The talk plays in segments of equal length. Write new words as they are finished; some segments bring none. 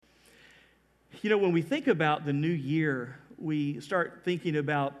When we think about the new year, we start thinking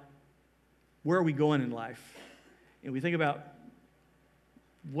about where are we going in life? And we think about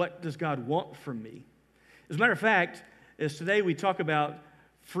what does God want from me? As a matter of fact, as today we talk about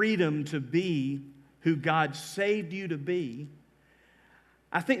freedom to be who God saved you to be,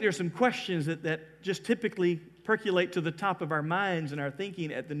 I think there's some questions that just typically percolate to the top of our minds and our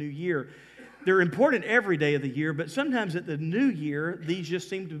thinking at the new year. They're important every day of the year, but sometimes at the new year, these just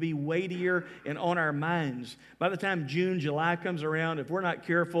seem to be weightier and on our minds. By the time June, July comes around, if we're not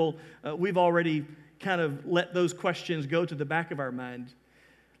careful, we've already kind of let those questions go to the back of our mind.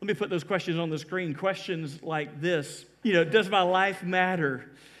 Let me put those questions on the screen. Questions like this. Does my life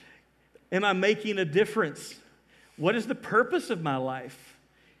matter? Am I making a difference? What is the purpose of my life?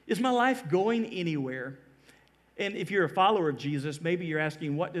 Is my life going anywhere? And if you're a follower of Jesus, maybe you're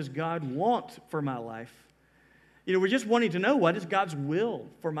asking, what does God want for my life? We're just wanting to know, what is God's will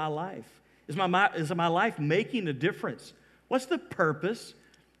for my life? Is my life making a difference? What's the purpose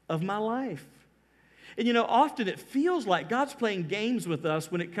of my life? And often it feels like God's playing games with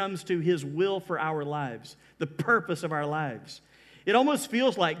us when it comes to His will for our lives, the purpose of our lives. It almost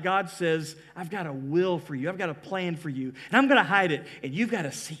feels like God says, I've got a will for you, I've got a plan for you, and I'm going to hide it, and you've got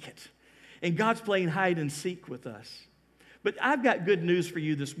to seek it. And God's playing hide and seek with us. But I've got good news for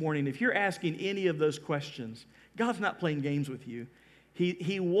you this morning. If you're asking any of those questions, God's not playing games with you.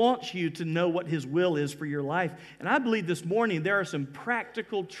 He wants you to know what His will is for your life. And I believe this morning there are some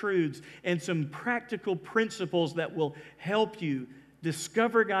practical truths and some practical principles that will help you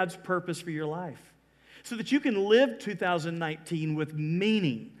discover God's purpose for your life so that you can live 2019 with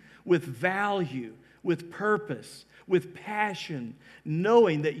meaning, with value, with purpose, with passion,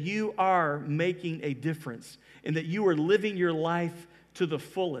 knowing that you are making a difference and that you are living your life to the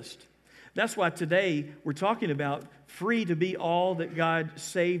fullest. That's why today we're talking about free to be all that God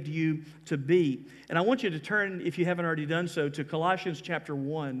saved you to be. And I want you to turn, if you haven't already done so, to Colossians chapter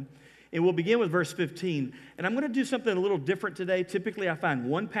 1. And we'll begin with verse 15. And I'm going to do something a little different today. Typically, I find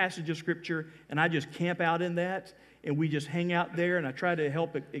one passage of Scripture, and I just camp out in that, and we just hang out there, and I try to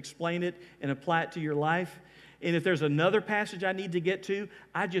help explain it and apply it to your life. And if there's another passage I need to get to,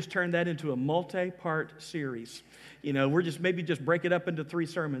 I just turn that into a multi-part series. We're just break it up into 3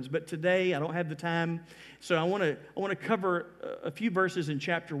 sermons. But today, I don't have the time, so I want to cover a few verses in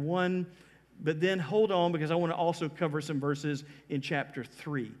chapter 1, but then hold on because I want to also cover some verses in chapter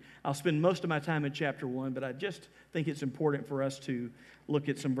 3. I'll spend most of my time in chapter 1, but I just think it's important for us to look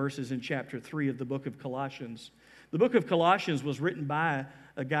at some verses in chapter 3 of the book of Colossians. The book of Colossians was written by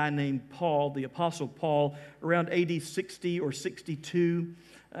a guy named Paul, the Apostle Paul, around AD 60 or 62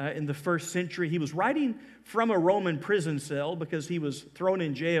 in the first century. He was writing from a Roman prison cell because he was thrown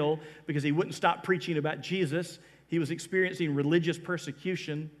in jail because he wouldn't stop preaching about Jesus. He was experiencing religious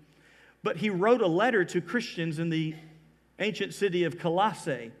persecution. But he wrote a letter to Christians in the ancient city of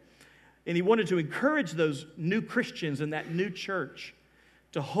Colossae. And he wanted to encourage those new Christians in that new church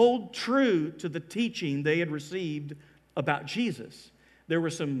to hold true to the teaching they had received about Jesus. There were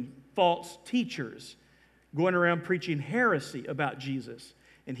some false teachers going around preaching heresy about Jesus.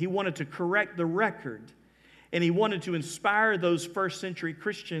 And he wanted to correct the record. And he wanted to inspire those first century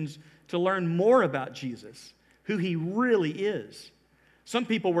Christians to learn more about Jesus, who He really is. Some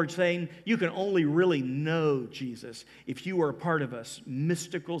people were saying you can only really know Jesus if you are a part of a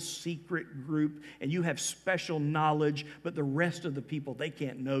mystical secret group and you have special knowledge, but the rest of the people, they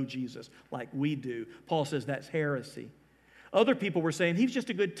can't know Jesus like we do. Paul says that's heresy. Other people were saying he's just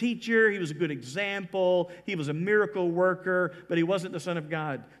a good teacher, he was a good example, he was a miracle worker, but he wasn't the Son of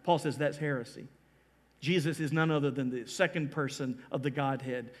God. Paul says that's heresy. Jesus is none other than the second person of the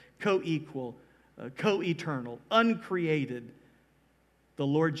Godhead, co-equal, co-eternal, uncreated, the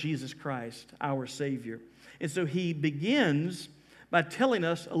Lord Jesus Christ, our Savior. And so he begins by telling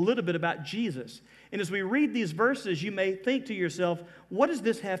us a little bit about Jesus. And as we read these verses, you may think to yourself, what does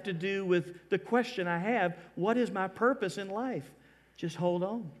this have to do with the question I have, what is my purpose in life? Just hold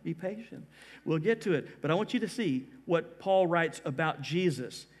on, be patient. We'll get to it. But I want you to see what Paul writes about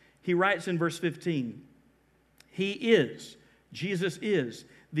Jesus. He writes in verse 15, Jesus is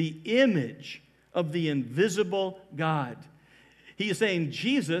the image of the invisible God. He is saying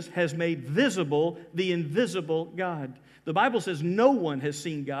Jesus has made visible the invisible God. The Bible says no one has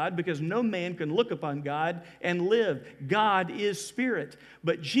seen God because no man can look upon God and live. God is spirit,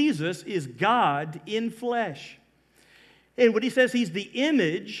 but Jesus is God in flesh. And when he says he's the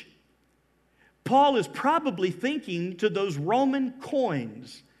image, Paul is probably thinking to those Roman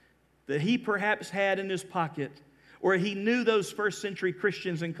coins that he perhaps had in his pocket, or he knew those first century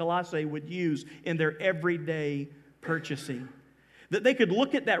Christians in Colossae would use in their everyday purchasing. that they could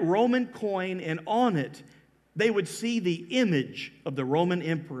look at that Roman coin and on it, they would see the image of the Roman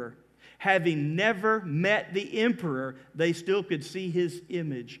emperor. Having never met the emperor, they still could see his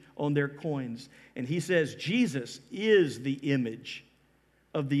image on their coins. And he says Jesus is the image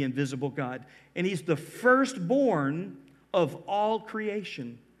of the invisible God. And he's the firstborn of all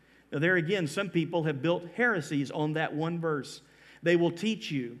creation. Now, there again, some people have built heresies on that one verse. They will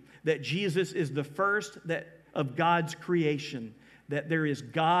teach you that Jesus is the first of God's creation, that there is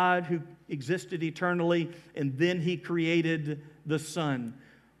God who existed eternally, and then he created the Son.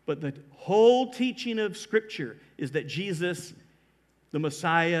 But the whole teaching of Scripture is that Jesus, the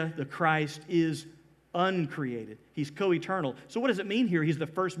Messiah, the Christ, is uncreated. He's co-eternal. So what does it mean here? He's the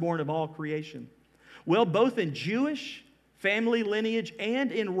firstborn of all creation. Well, both in Jewish family lineage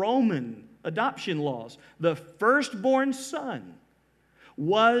and in Roman adoption laws, the firstborn son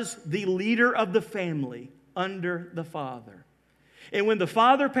was the leader of the family under the father. And when the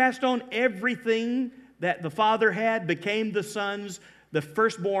father passed on, everything that the father had became the son's, the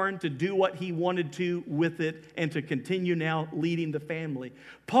firstborn, to do what he wanted to with it and to continue now leading the family.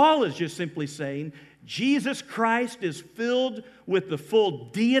 Paul is just simply saying Jesus Christ is filled with the full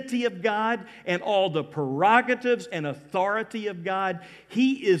deity of God and all the prerogatives and authority of God.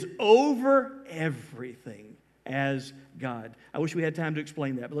 He is over everything as God. I wish we had time to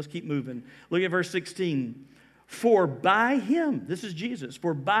explain that, but let's keep moving. Look at verse 16. For by him, this is Jesus,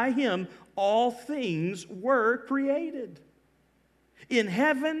 for by him all things were created, in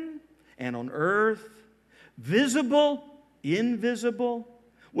heaven and on earth, visible, invisible,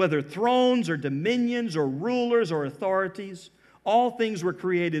 whether thrones or dominions or rulers or authorities, all things were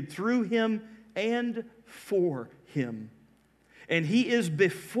created through him and for him. And he is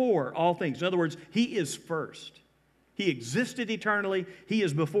before all things. In other words, he is first. He existed eternally. He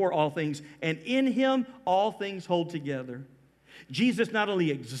is before all things. And in him, all things hold together. Jesus not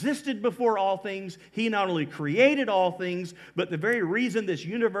only existed before all things, he not only created all things, but the very reason this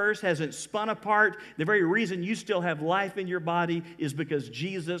universe hasn't spun apart, the very reason you still have life in your body is because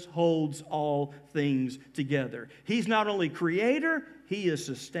Jesus holds all things together. He's not only creator, he is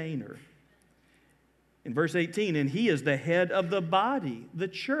sustainer. In verse 18, and he is the head of the body, the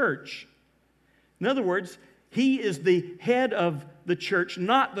church. In other words, he is the head of the church,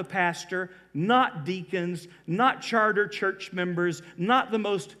 not the pastor, not deacons, not charter church members, not the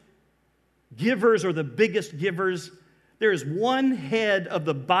most givers or the biggest givers. There is one head of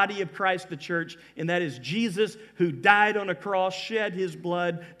the body of Christ, the church, and that is Jesus, who died on a cross, shed his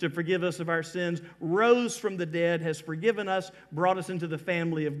blood to forgive us of our sins, rose from the dead, has forgiven us, brought us into the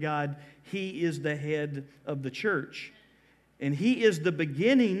family of God. He is the head of the church. And he is the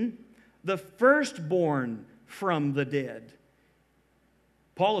beginning, the firstborn from the dead.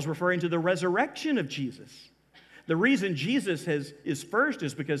 Paul is referring to the resurrection of Jesus. The reason Jesus is first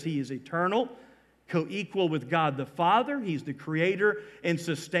is because he is eternal, co-equal with God the Father. He's the creator and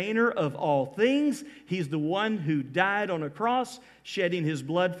sustainer of all things. He's the one who died on a cross, shedding his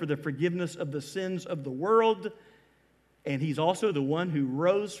blood for the forgiveness of the sins of the world. And he's also the one who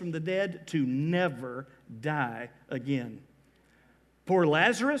rose from the dead to never die again. Poor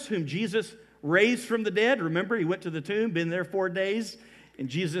Lazarus, whom Jesus raised from the dead. Remember, he went to the tomb, been there 4 days, and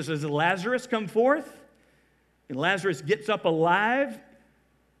Jesus says, Lazarus, come forth. And Lazarus gets up alive,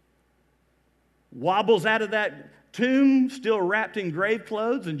 wobbles out of that tomb, still wrapped in grave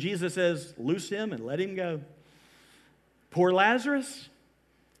clothes, and Jesus says, loose him and let him go. Poor Lazarus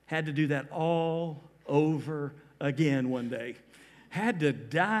had to do that all over again one day. Had to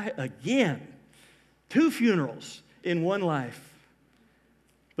die again. 2 funerals in one life.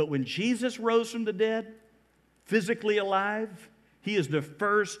 But when Jesus rose from the dead, physically alive, he is the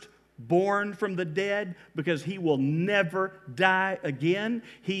firstborn from the dead because he will never die again.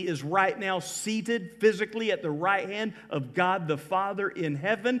 He is right now seated physically at the right hand of God the Father in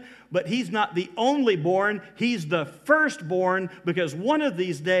heaven. But he's not the only born. He's the firstborn because one of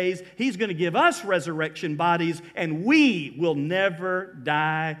these days he's going to give us resurrection bodies and we will never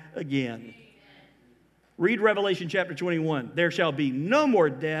die again. Read Revelation chapter 21. There shall be no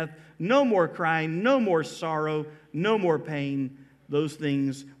more death, no more crying, no more sorrow, no more pain. Those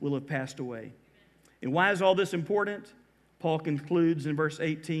things will have passed away. And why is all this important? Paul concludes in verse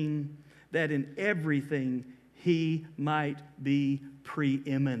 18 that in everything he might be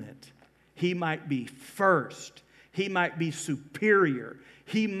preeminent. He might be first. He might be superior.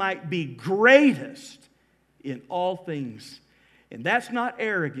 He might be greatest in all things. And that's not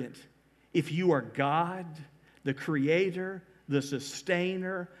arrogant. If you are God, the creator, the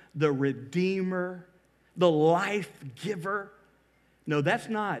sustainer, the redeemer, the life giver. No, that's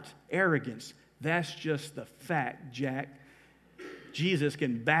not arrogance. That's just the fact, Jack. Jesus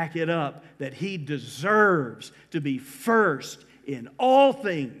can back it up that he deserves to be first in all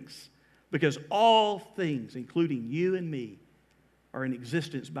things, because all things, including you and me, are in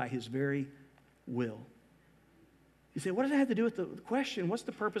existence by his very will. You say, what does that have to do with the question, what's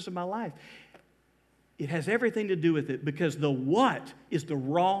the purpose of my life? It has everything to do with it, because the what is the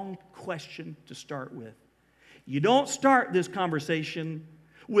wrong question to start with. You don't start this conversation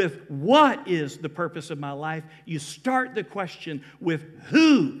with what is the purpose of my life. You start the question with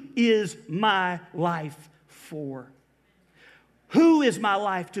who is my life for? Who is my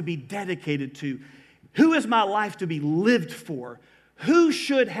life to be dedicated to? Who is my life to be lived for? Who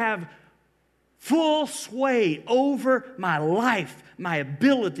should have full sway over my life, my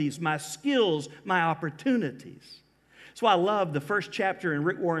abilities, my skills, my opportunities? That's why I love the first chapter in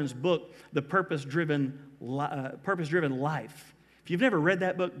Rick Warren's book, The Purpose-Driven Life. If you've never read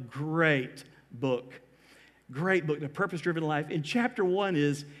that book, great book. Great book, The Purpose-Driven Life. In chapter 1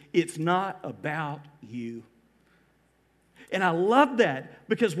 is, it's not about you. And I love that,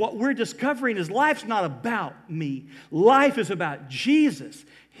 because what we're discovering is life's not about me. Life is about Jesus.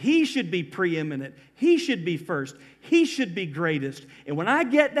 He should be preeminent. He should be first. He should be greatest. And when I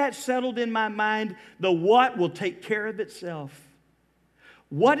get that settled in my mind, the what will take care of itself.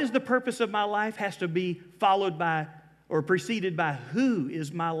 What is the purpose of my life has to be followed by or preceded by who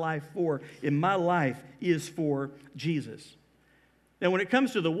is my life for. And my life is for Jesus. Now, when it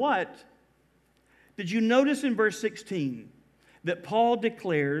comes to the what, did you notice in verse 16 that Paul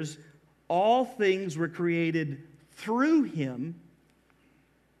declares all things were created through him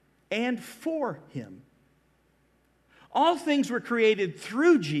and for him? All things were created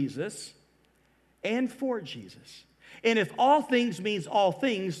through Jesus and for Jesus. And if all things means all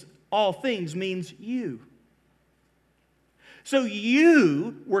things means you. So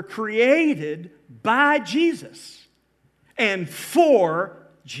you were created by Jesus and for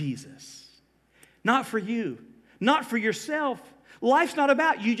Jesus. Not for you, not for yourself. Life's not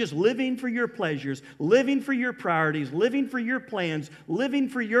about you just living for your pleasures, living for your priorities, living for your plans, living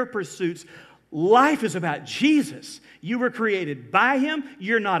for your pursuits. Life is about Jesus. You were created by him.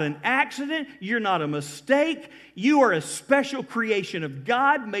 You're not an accident. You're not a mistake. You are a special creation of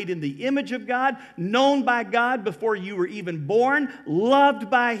God, made in the image of God, known by God before you were even born, loved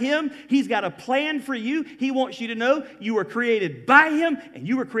by him. He's got a plan for you. He wants you to know you were created by him and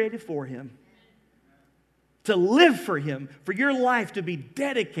you were created for him. To live for him, for your life to be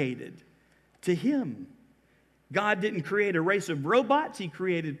dedicated to him. God didn't create a race of robots. He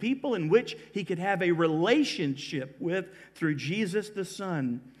created people in which he could have a relationship with through Jesus the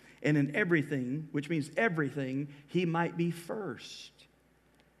Son. And in everything, which means everything, he might be first.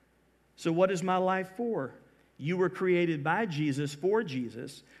 So what is my life for? You were created by Jesus for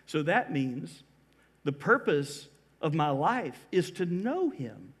Jesus. So that means the purpose of my life is to know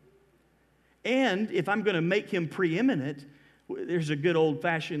him. And if I'm going to make him preeminent, there's a good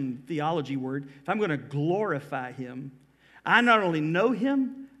old-fashioned theology word. If I'm going to glorify him, I not only know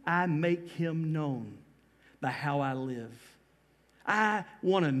him, I make him known by how I live. I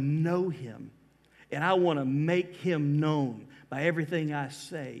want to know him, and I want to make him known by everything I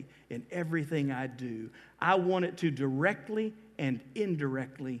say and everything I do. I want it to directly and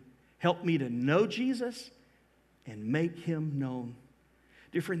indirectly help me to know Jesus and make him known.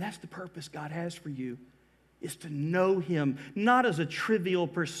 Dear friend, that's the purpose God has for you. Is to know him, not as a trivial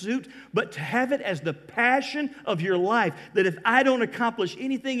pursuit, but to have it as the passion of your life. That if I don't accomplish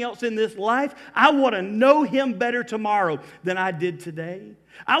anything else in this life, I want to know him better tomorrow than I did today.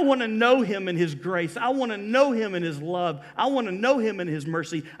 I want to know him in his grace. I want to know him in his love. I want to know him in his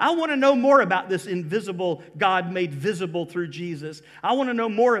mercy. I want to know more about this invisible God made visible through Jesus. I want to know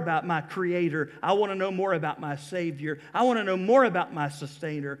more about my Creator. I want to know more about my Savior. I want to know more about my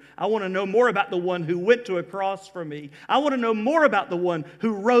Sustainer. I want to know more about the one who went to a cross for me. I want to know more about the one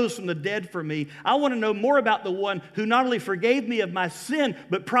who rose from the dead for me. I want to know more about the one who not only forgave me of my sin,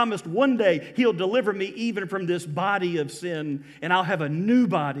 but promised one day he'll deliver me even from this body of sin, and I'll have a new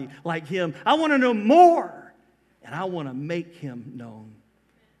body like him. I want to know more, and I want to make him known.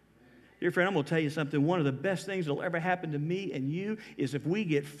 Dear friend, I'm going to tell you something. One of the best things that will ever happen to me and you is if we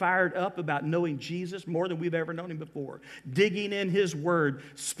get fired up about knowing Jesus more than we've ever known him before. Digging in his word,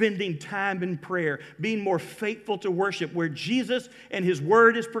 spending time in prayer, being more faithful to worship where Jesus and his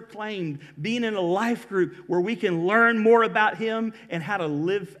word is proclaimed, being in a life group where we can learn more about him and how to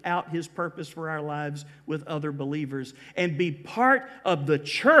live out his purpose for our lives with other believers, and be part of the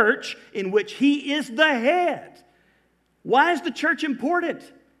church in which he is the head. Why is the church important?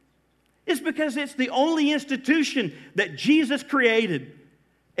 It's because it's the only institution that Jesus created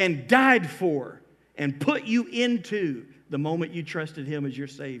and died for and put you into the moment you trusted Him as your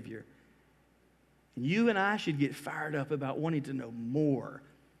Savior. And you and I should get fired up about wanting to know more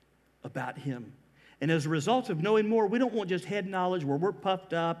about Him. And as a result of knowing more, we don't want just head knowledge where we're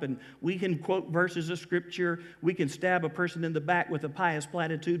puffed up and we can quote verses of Scripture. We can stab a person in the back with a pious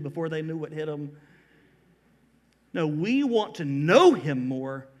platitude before they knew what hit them. No, we want to know Him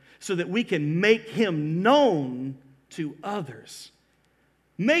more so that we can make Him known to others.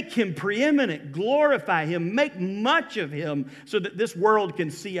 Make Him preeminent, glorify Him, make much of Him so that this world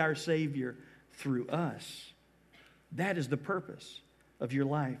can see our Savior through us. That is the purpose of your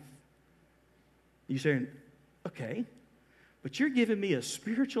life. You're saying, okay, but you're giving me a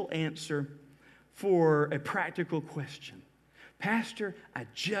spiritual answer for a practical question. Pastor, I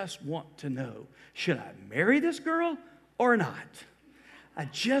just want to know, should I marry this girl or not? I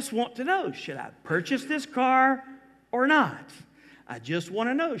just want to know, should I purchase this car or not? I just want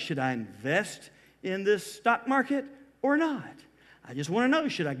to know, should I invest in this stock market or not? I just want to know,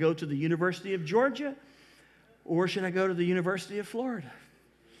 should I go to the University of Georgia or should I go to the University of Florida?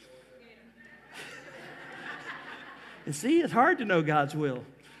 And see, it's hard to know God's will.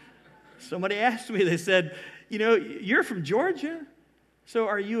 Somebody asked me, they said, you know, you're from Georgia, so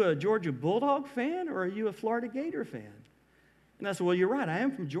are you a Georgia Bulldog fan or are you a Florida Gator fan? And I said, well, you're right, I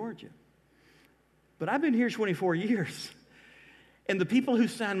am from Georgia. But I've been here 24 years, and the people who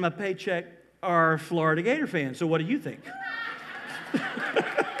sign my paycheck are Florida Gator fans, so what do you think?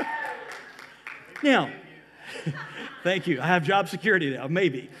 Now, thank you. I have job security now,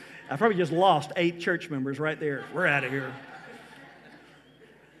 maybe. I probably just lost 8 church members right there. We're out of here.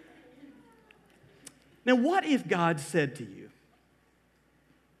 Now, what if God said to you,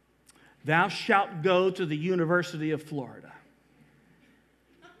 thou shalt go to the University of Florida?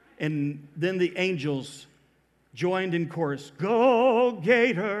 And then the angels joined in chorus, go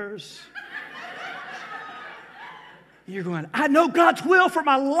Gators. You're going, I know God's will for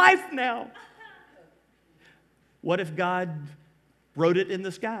my life now. What if God wrote it in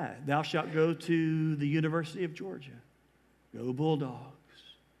the sky? Thou shalt go to the University of Georgia. Go Bulldogs.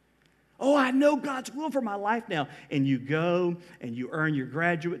 Oh, I know God's will for my life now. And you go and you earn your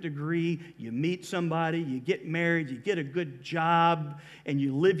graduate degree, you meet somebody, you get married, you get a good job, and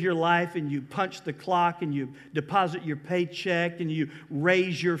you live your life and you punch the clock and you deposit your paycheck and you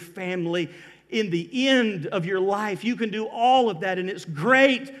raise your family. In the end of your life, you can do all of that and it's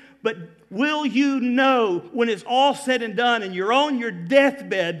great. But will you know when it's all said and done and you're on your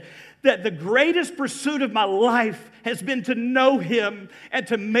deathbed that the greatest pursuit of my life has been to know Him and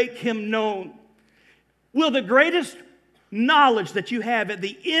to make Him known? Will the greatest knowledge that you have at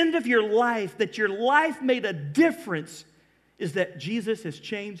the end of your life, that your life made a difference, is that Jesus has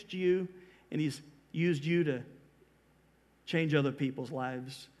changed you and He's used you to change other people's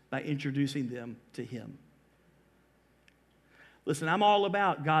lives by introducing them to Him? Listen, I'm all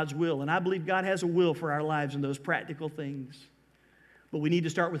about God's will, and I believe God has a will for our lives and those practical things. But we need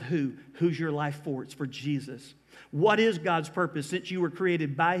to start with who. Who's your life for? It's for Jesus. What is God's purpose? Since you were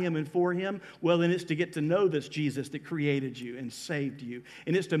created by Him and for Him, well, then it's to get to know this Jesus that created you and saved you.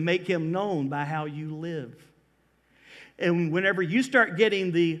 And it's to make Him known by how you live. And whenever you start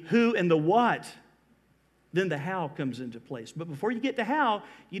getting the who and the what, then the how comes into place. But before you get to how,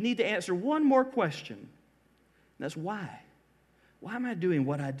 you need to answer one more question. And that's why. Why am I doing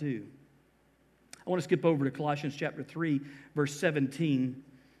what I do? I want to skip over to Colossians chapter 3, verse 17,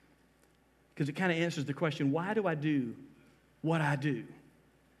 because it kind of answers the question, why do I do what I do?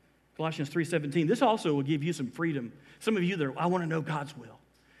 Colossians 3:17. This also will give you some freedom. Some of you that I want to know God's will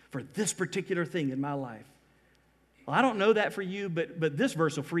for this particular thing in my life. Well, I don't know that for you, but this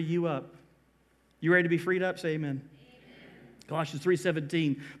verse will free you up. You ready to be freed up? Say amen. Colossians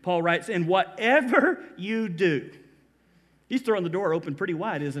 3:17, Paul writes, and whatever you do. He's throwing the door open pretty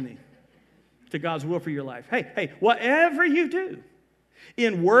wide, isn't he? To God's will for your life. Hey, whatever you do,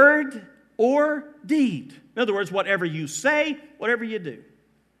 in word or deed. In other words, whatever you say, whatever you do.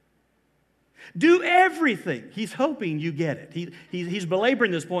 Do everything. He's hoping you get it. He's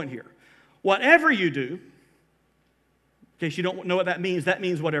belaboring this point here. Whatever you do, in case you don't know what that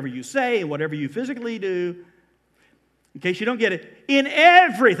means whatever you say and whatever you physically do. In case you don't get it, in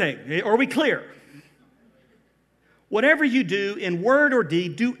everything. Are we clear? Whatever you do in word or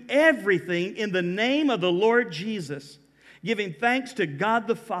deed, do everything in the name of the Lord Jesus, giving thanks to God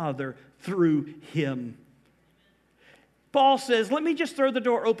the Father through Him. Paul says, let me just throw the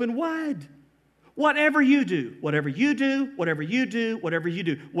door open wide. Whatever you do, whatever you do, whatever you do, whatever you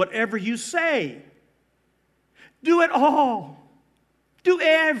do, whatever you say, do it all. Do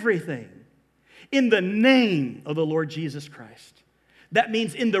everything in the name of the Lord Jesus Christ. That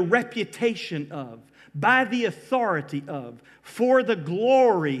means in the reputation of, by the authority of, for the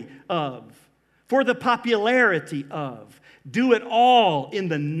glory of, for the popularity of. Do it all in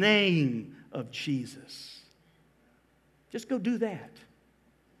the name of Jesus. Just go do that.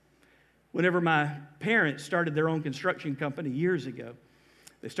 Whenever my parents started their own construction company years ago,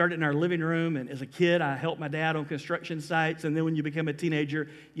 they started in our living room, and as a kid, I helped my dad on construction sites, and then when you become a teenager,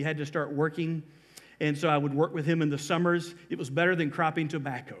 you had to start working. And so I would work with him in the summers. It was better than cropping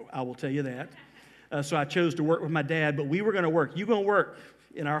tobacco, I will tell you that. So I chose to work with my dad, but we were going to work. You're going to work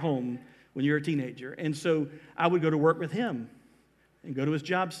in our home when you're a teenager. And so I would go to work with him and go to his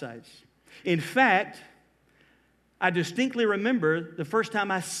job sites. In fact, I distinctly remember the first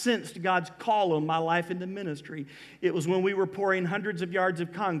time I sensed God's call on my life into ministry. It was when we were pouring hundreds of yards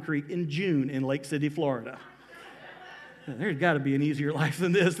of concrete in June in Lake City, Florida. There's got to be an easier life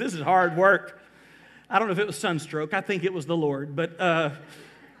than this. This is hard work. I don't know if it was sunstroke. I think it was the Lord. But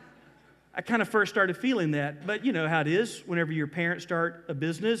I kind of first started feeling that. But you know how it is. Whenever your parents start a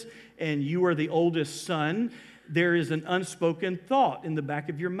business and you are the oldest son, there is an unspoken thought in the back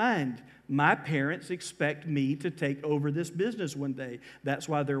of your mind. My parents expect me to take over this business one day. That's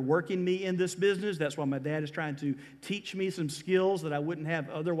why they're working me in this business. That's why my dad is trying to teach me some skills that I wouldn't have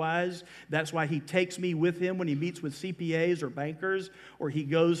otherwise. That's why he takes me with him when he meets with CPAs or bankers or he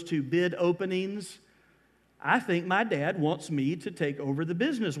goes to bid openings. I think my dad wants me to take over the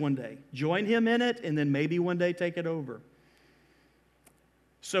business one day, join him in it, and then maybe one day take it over.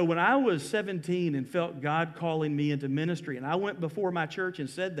 So when I was 17 and felt God calling me into ministry, and I went before my church and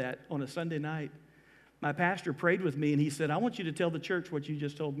said that on a Sunday night, my pastor prayed with me and he said, I want you to tell the church what you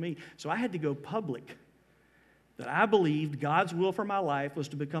just told me. So I had to go public that I believed God's will for my life was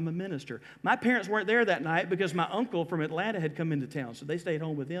to become a minister. My parents weren't there that night because my uncle from Atlanta had come into town, so they stayed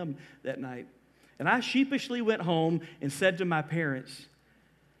home with him that night. And I sheepishly went home and said to my parents,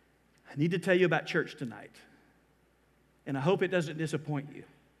 I need to tell you about church tonight. And I hope it doesn't disappoint you.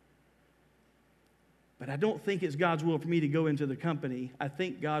 But I don't think it's God's will for me to go into the company. I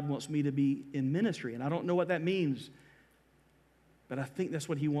think God wants me to be in ministry. And I don't know what that means, but I think that's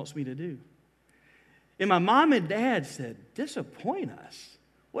what he wants me to do. And my mom and dad said, disappoint us?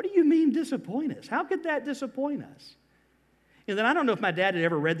 What do you mean disappoint us? How could that disappoint us? And then I don't know if my dad had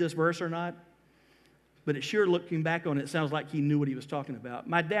ever read this verse or not, but it sure, looking back on it, sounds like he knew what he was talking about.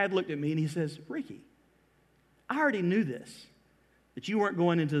 My dad looked at me and he says, Ricky, I already knew this, that you weren't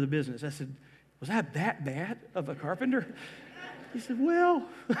going into the business. I said, was I that bad of a carpenter? He said, well.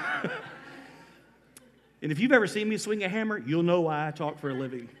 And if you've ever seen me swing a hammer, you'll know why I talk for a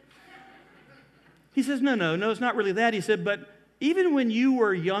living. He says, no, it's not really that. He said, but even when you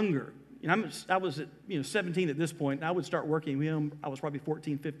were younger, and I was 17 at this point, and I would start working with him. I was probably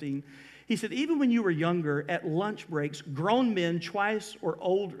 14, 15. He said, even when you were younger, at lunch breaks, grown men twice or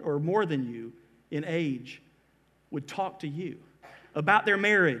old or more than you in age would talk to you about their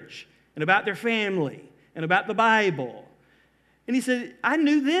marriage and about their family and about the Bible. And he said, I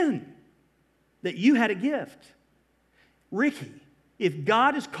knew then that you had a gift. Ricky, if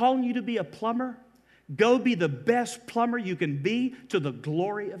God is calling you to be a plumber, go be the best plumber you can be to the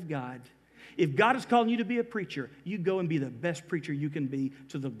glory of God. If God is calling you to be a preacher, you go and be the best preacher you can be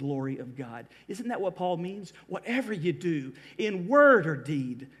to the glory of God. Isn't that what Paul means? Whatever you do, in word or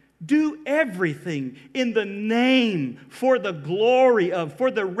deed, do everything in the name, for the glory of, for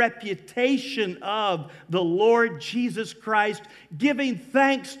the reputation of the Lord Jesus Christ, giving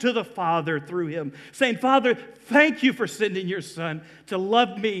thanks to the Father through him, saying, Father, thank you for sending your Son to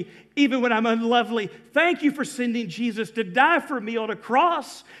love me even when I'm unlovely. Thank you for sending Jesus to die for me on a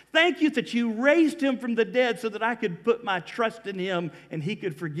cross. Thank you that you raised him from the dead so that I could put my trust in him and he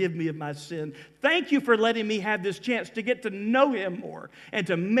could forgive me of my sin. Thank you for letting me have this chance to get to know him more and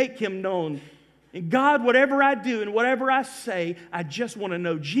to make him known. And God, whatever I do and whatever I say, I just want to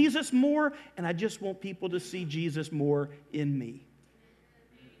know Jesus more, and I just want people to see Jesus more in me.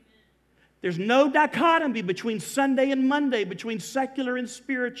 There's no dichotomy between Sunday and Monday, between secular and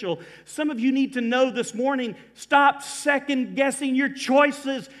spiritual. Some of you need to know this morning, stop second guessing your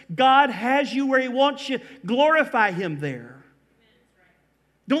choices. God has you where he wants you. Glorify him there.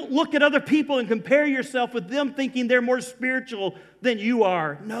 Don't look at other people and compare yourself with them thinking they're more spiritual than you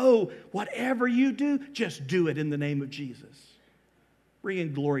are. No, whatever you do, just do it in the name of Jesus.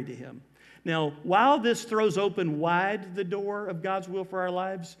 Bringing glory to him. Now, while this throws open wide the door of God's will for our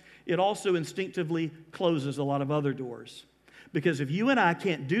lives, it also instinctively closes a lot of other doors. Because if you and I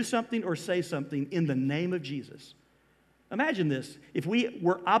can't do something or say something in the name of Jesus, imagine this. If we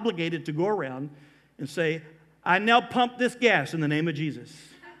were obligated to go around and say, I now pump this gas in the name of Jesus.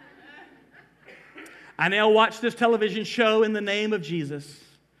 I now watch this television show in the name of Jesus.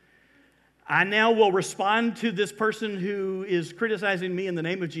 I now will respond to this person who is criticizing me in the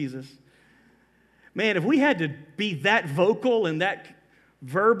name of Jesus. Man, if we had to be that vocal and that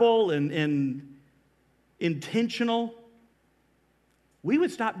verbal and intentional, we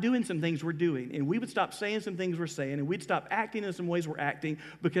would stop doing some things we're doing, and we would stop saying some things we're saying, and we'd stop acting in some ways we're acting,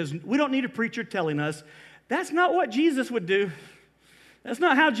 because we don't need a preacher telling us that's not what Jesus would do. That's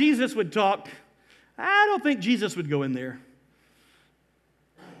not how Jesus would talk. I don't think Jesus would go in there.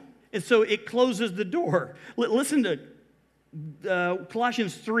 And so it closes the door. Listen to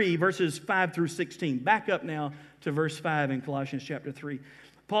Colossians 3, verses 5 through 16. Back up now to verse 5 in Colossians chapter 3.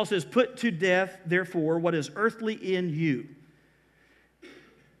 Paul says, "Put to death, therefore, what is earthly in you.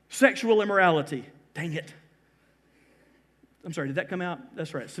 Sexual immorality." Dang it. I'm sorry, did that come out?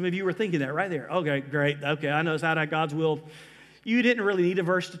 That's right. Some of you were thinking that right there. Okay, great. Okay, I know it's out of God's will. You didn't really need a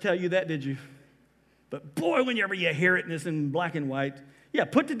verse to tell you that, did you? But boy, whenever you hear it and it's in black and white. Yeah,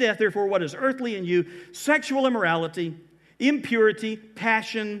 put to death, therefore, what is earthly in you. Sexual immorality, impurity,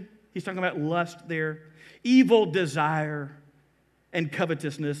 passion. He's talking about lust there. Evil desire and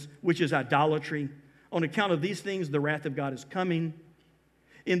covetousness, which is idolatry. On account of these things, the wrath of God is coming.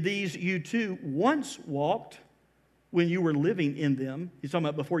 In these you too once walked when you were living in them. He's talking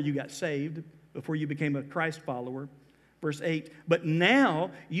about before you got saved, before you became a Christ follower. Verse 8, "But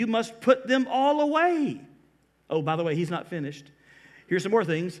now you must put them all away." Oh, by the way, he's not finished. Here's some more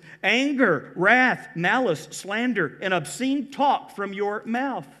things. "Anger, wrath, malice, slander, and obscene talk from your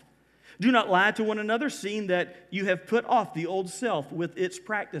mouth. Do not lie to one another, seeing that you have put off the old self with its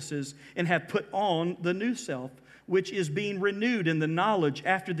practices and have put on the new self, which is being renewed in the knowledge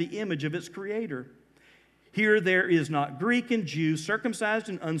after the image of its creator. Here there is not Greek and Jew, circumcised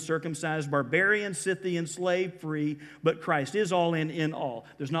and uncircumcised, barbarian, Scythian, slave, free, but Christ is all and in all."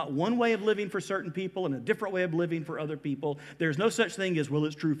 There's not one way of living for certain people and a different way of living for other people. There's no such thing as, well,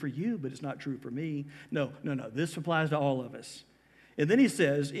 it's true for you, but it's not true for me. No. This applies to all of us. And then he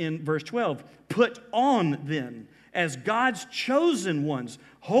says in verse 12, "Put on then, as God's chosen ones,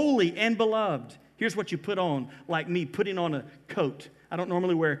 holy and beloved." Here's what you put on, like me putting on a coat. I don't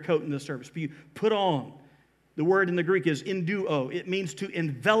normally wear a coat in this service, but you put on. The word in the Greek is enduo. It means to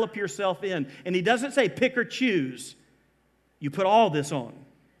envelop yourself in. And he doesn't say pick or choose. You put all this on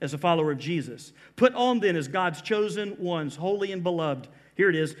as a follower of Jesus. "Put on then as God's chosen ones, holy and beloved." Here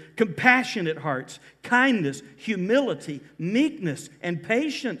it is. "Compassionate hearts, kindness, humility, meekness, and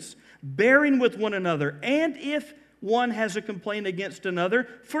patience, bearing with one another. And if one has a complaint against another,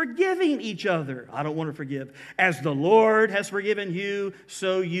 forgiving each other." I don't want to forgive. "As the Lord has forgiven you,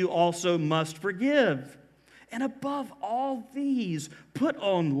 so you also must forgive. And above all these, put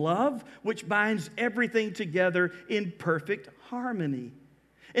on love, which binds everything together in perfect harmony.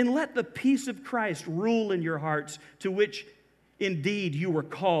 And let the peace of Christ rule in your hearts, to which indeed you were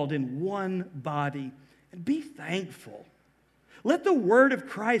called in one body. And be thankful. Let the word of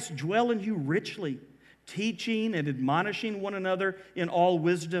Christ dwell in you richly, teaching and admonishing one another in all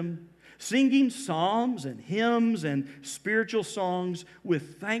wisdom, singing psalms and hymns and spiritual songs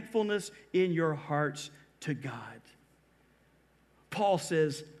with thankfulness in your hearts to God." Paul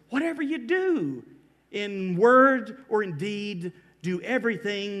says, whatever you do, in word or in deed, do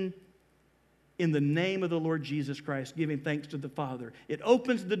everything in the name of the Lord Jesus Christ, giving thanks to the Father. It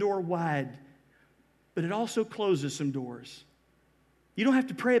opens the door wide, but it also closes some doors. You don't have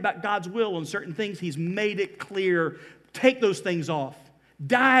to pray about God's will on certain things. He's made it clear. Take those things off.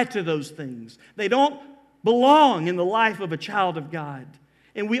 Die to those things. They don't belong in the life of a child of God.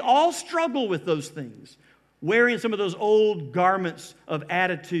 And we all struggle with those things. Wearing some of those old garments of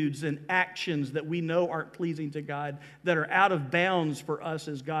attitudes and actions that we know aren't pleasing to God, that are out of bounds for us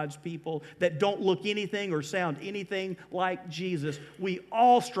as God's people, that don't look anything or sound anything like Jesus. We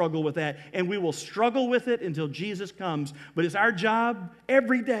all struggle with that, and we will struggle with it until Jesus comes. But it's our job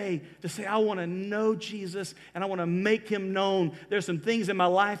every day to say, I want to know Jesus, and I want to make him known. There's some things in my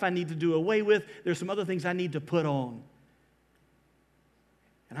life I need to do away with. There's some other things I need to put on.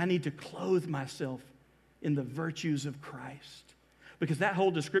 And I need to clothe myself in the virtues of Christ. Because that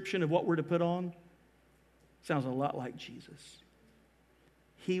whole description of what we're to put on sounds a lot like Jesus.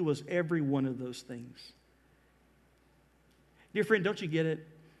 He was every one of those things. Dear friend, don't you get it?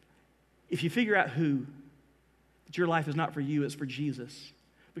 If you figure out that your life is not for you, it's for Jesus.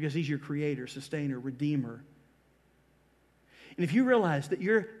 Because he's your creator, sustainer, redeemer. And if you realize that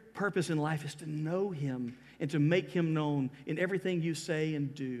your purpose in life is to know him and to make him known in everything you say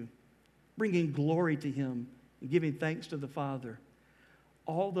and do, bringing glory to him and giving thanks to the Father,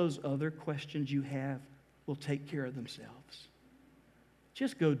 all those other questions you have will take care of themselves.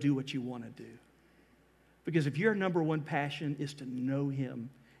 Just go do what you want to do. Because if your number one passion is to know him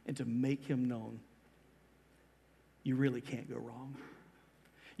and to make him known, you really can't go wrong.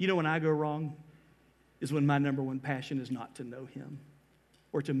 You know when I go wrong is when my number one passion is not to know him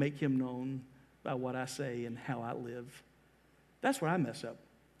or to make him known by what I say and how I live. That's where I mess up.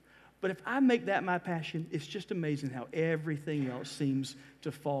 But if I make that my passion, it's just amazing how everything else seems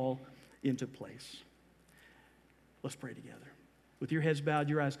to fall into place. Let's pray together. With your heads bowed,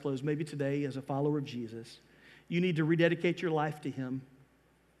 your eyes closed, maybe today as a follower of Jesus, you need to rededicate your life to him.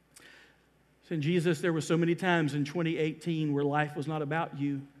 So in Jesus, there were so many times in 2018 where life was not about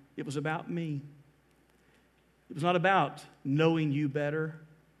you. It was about me. It was not about knowing you better.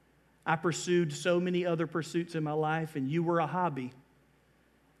 I pursued so many other pursuits in my life, and you were a hobby,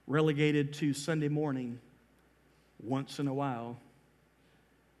 relegated to Sunday morning once in a while.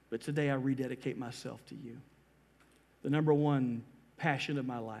 But today I rededicate myself to you. The number one passion of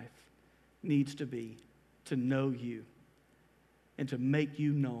my life needs to be to know you and to make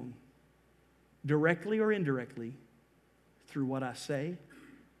you known, directly or indirectly, through what I say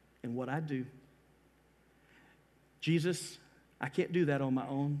and what I do. Jesus, I can't do that on my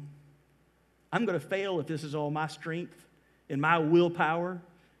own. I'm going to fail if this is all my strength and my willpower.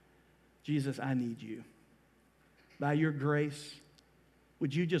 Jesus, I need you. By your grace,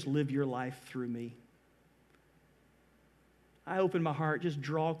 would you just live your life through me? I open my heart, just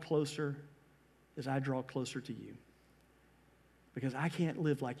draw closer as I draw closer to you. Because I can't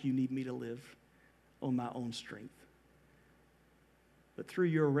live like you need me to live on my own strength. But through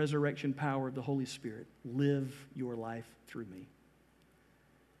your resurrection power of the Holy Spirit, live your life through me.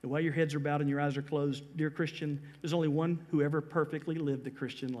 And while your heads are bowed and your eyes are closed, dear Christian, there's only one who ever perfectly lived the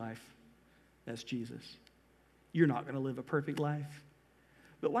Christian life. That's Jesus. You're not going to live a perfect life.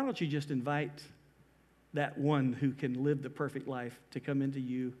 But why don't you just invite that one who can live the perfect life to come into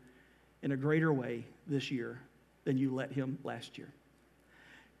you in a greater way this year than you let him last year?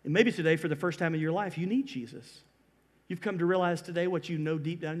 And maybe today, for the first time in your life, you need Jesus. You've come to realize today what you know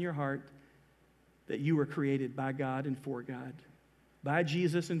deep down in your heart, that you were created by God and for God, by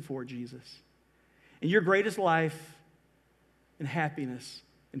Jesus and for Jesus. And your greatest life and happiness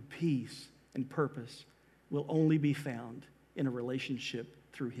and peace and purpose will only be found in a relationship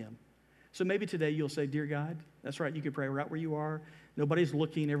through him. So maybe today you'll say, dear God, that's right, you can pray right where you are. Nobody's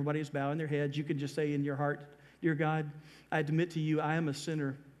looking, everybody's bowing their heads. You can just say in your heart, dear God, I admit to you I am a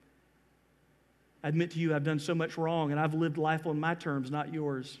sinner. I admit to you I've done so much wrong, and I've lived life on my terms, not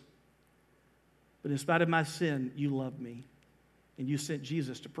yours. But in spite of my sin, you love me, and you sent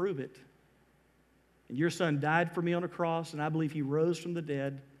Jesus to prove it. And your son died for me on a cross, and I believe he rose from the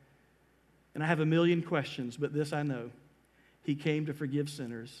dead. And I have a million questions, but this I know. He came to forgive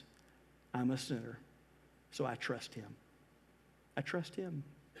sinners. I'm a sinner, so I trust him. I trust him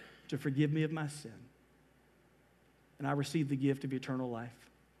to forgive me of my sin. And I receive the gift of eternal life.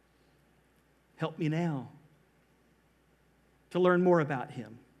 Help me now to learn more about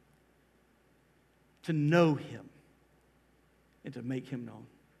him, to know him, and to make him known.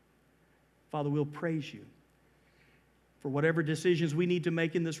 Father, we'll praise you for whatever decisions we need to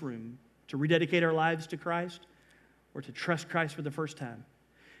make in this room to rededicate our lives to Christ or to trust Christ for the first time.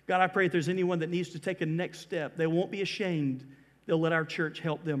 God, I pray if there's anyone that needs to take a next step, they won't be ashamed. They'll let our church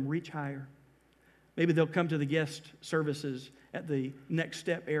help them reach higher. Maybe they'll come to the guest services at the next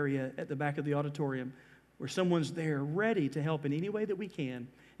step area at the back of the auditorium where someone's there ready to help in any way that we can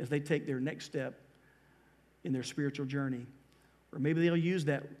as they take their next step in their spiritual journey. Or maybe they'll use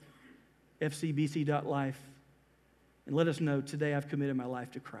that fcbc.life and let us know, today I've committed my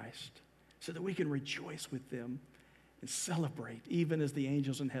life to Christ, so that we can rejoice with them and celebrate, even as the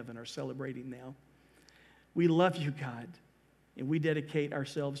angels in heaven are celebrating now. We love you, God, and we dedicate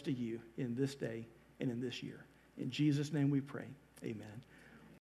ourselves to you in this day and in this year. In Jesus' name we pray. Amen.